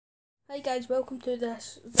Hi guys, welcome to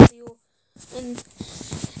this video. And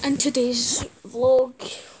in today's vlog,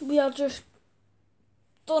 we are just,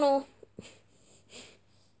 don't know,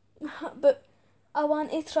 but I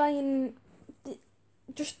want to try and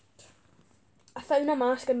just, I found a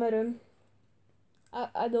mask in my room.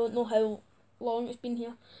 I don't know how long it's been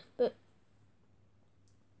here, but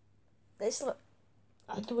it's like,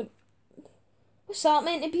 what's that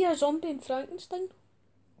meant to be, a zombie in Frankenstein?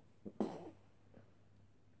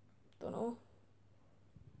 Don't know.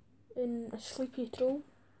 In a sleepy troll.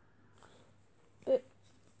 But,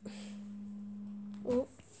 oh,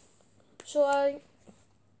 so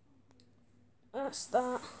that's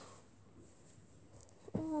that.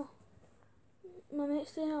 Oh, my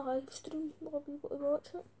mate's doing a live stream, will I be able to watch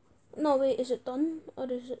it? No wait, is it done,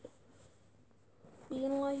 or is it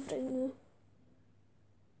being live right now?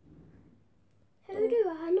 How do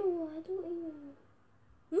I know? I don't even know.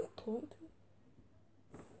 I'm not talking to you.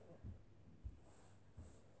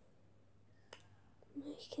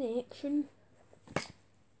 My connection.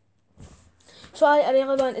 So I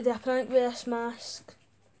really want to do a prank with this mask.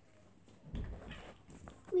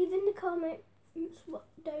 Leave in the comments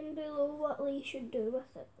down below what Lee should do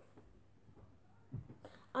with it.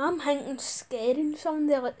 I'm thinking scaring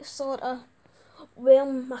somebody, like sort of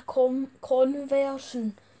wearing my Converse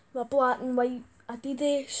and my black and white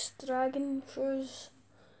Adidas dragon shoes,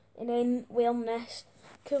 and then wearing this.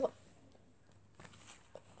 Cause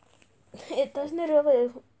it doesn't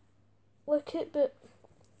really look it, but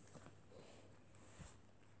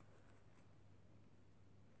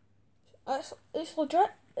it's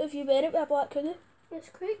legit if you wear it with a black hoodie. It's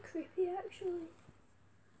quite creepy actually.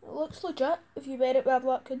 It looks legit if you wear it with a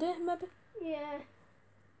black hoodie, maybe. Yeah.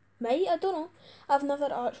 Might, I don't know. I've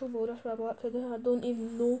never actually worn this with a black hoodie. I don't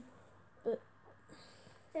even know. But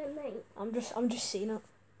It might. I'm just saying it.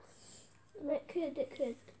 It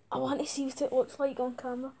could. I want to see what it looks like on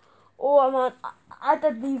camera. Oh man, I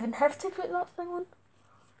didn't even have to put that thing on.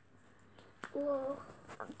 Whoa.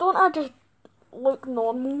 Don't I just look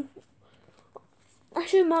normal? I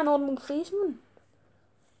show my normal face, man.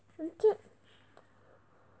 Isn't it?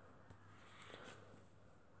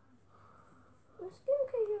 This game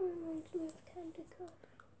kind of reminds me of Candy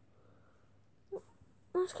Crush.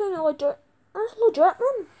 That's kind of legit. That's legit,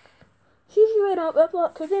 man. See if you wear that with a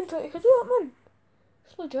black hoodie and try to hoodie up, man.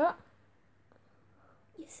 It's legit.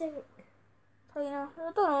 You think? I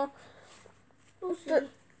don't know. We'll see.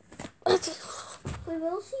 We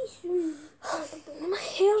will see soon. My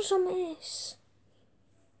hair's a mess.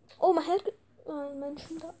 Oh, my hair. I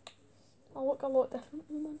mentioned that. I look a lot different,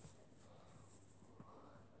 man.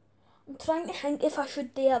 I'm trying to think if I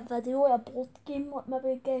should do a video, a board game, like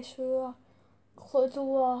maybe Guess Who, or Cluedo,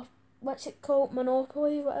 or what's it called,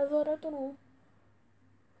 Monopoly, whatever, I don't know.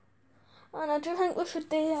 And I do think we should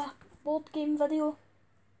do a board game video.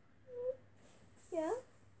 Yeah.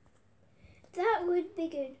 That would be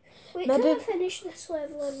good. Wait Maybe till I finish this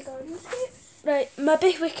level on Gardenscapes. Right,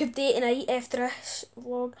 maybe we could do it tonight after this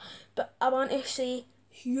vlog, but I want to say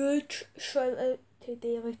huge shout out to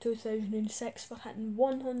Daily2006 for hitting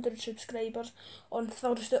 100 subscribers on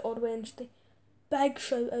Thursday or Wednesday. Big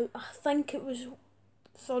shout out. I think it was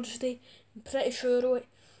Thursday, I'm pretty sure of it.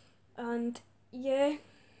 And yeah,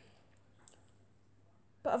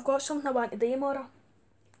 but I've got something I want to do tomorrow,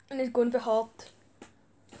 and it's going to be hard.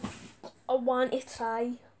 I want to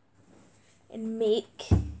try and make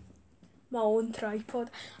my own tripod.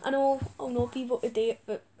 I know I'll not be able to do it,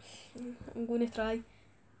 but I'm going to try.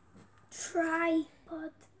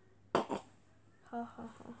 Tripod. Ha ha ha.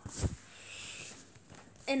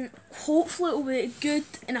 And hopefully it'll be good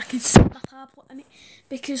and I can set my tablet in it,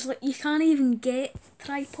 because like you can't even get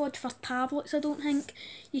tripod for tablets, I don't think.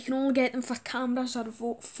 You can only get them for cameras or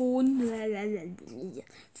phones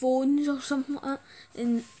or something like that.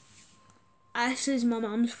 And this is my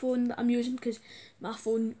mum's phone that I'm using because my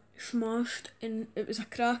phone smashed and it was a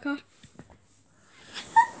cracker.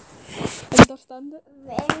 Understand it?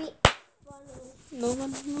 Very funny. No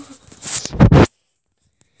man, no.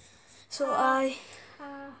 So I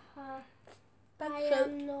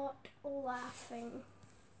am not laughing.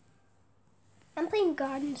 I'm playing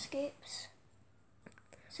Gardenscapes.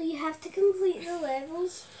 So you have to complete the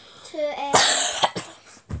levels to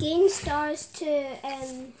gain stars to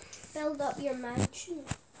build up your mansion.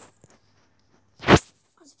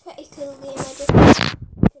 It's a pretty cool game. I just played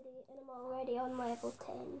it today and I'm already on level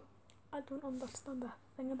 10. I don't understand a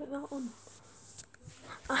thing about that one.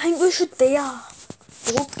 I think we should do a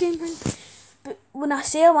board game thing. But when I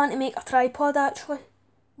say I want to make a tripod, actually,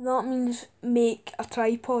 that means make a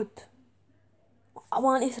tripod. I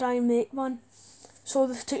want to try and make one. so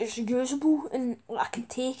that it's usable and I can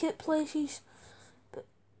take it places. But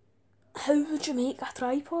how would you make a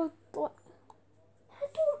tripod? Like, I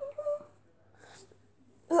don't know.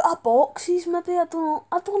 out of boxes maybe, I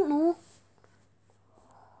don't know.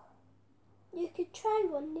 You could try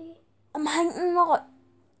one day. I'm thinking like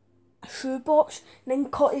a shoebox and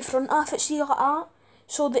then cut the front off it, see like that,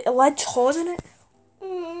 so that the lid's holding it.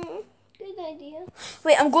 Good idea.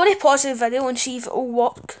 Wait, I'm going to pause the video and see if it'll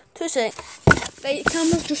work. 2 seconds. Right, the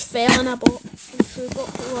camera's just fell in a box.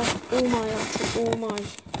 Oh my.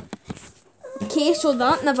 Okay, so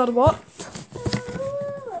that never worked.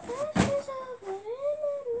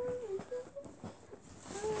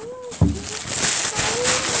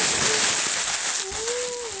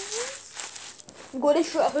 I'm going to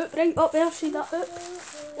shoot a hoop right up there, see that hoop?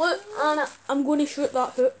 Look, Anna, I'm going to shoot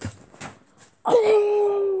that hoop. I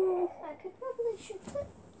could probably shoot it.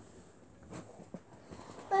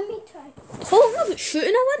 Let me try. Talking about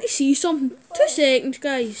shooting, I want to see something. 2 seconds,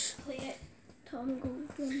 guys. Play it. Tom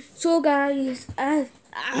Golden. So guys, that's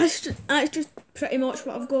just pretty much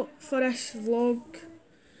what I've got for this vlog.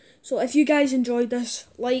 So if you guys enjoyed this,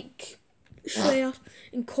 like, share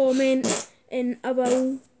and comment, and I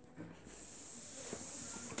will...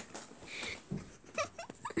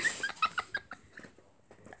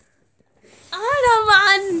 Anna,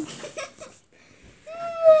 man!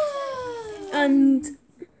 And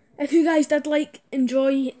if you guys did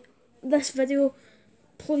enjoy this video,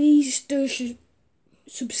 please do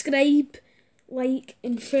subscribe, like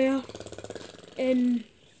and share, and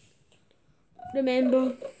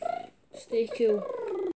remember, stay cool.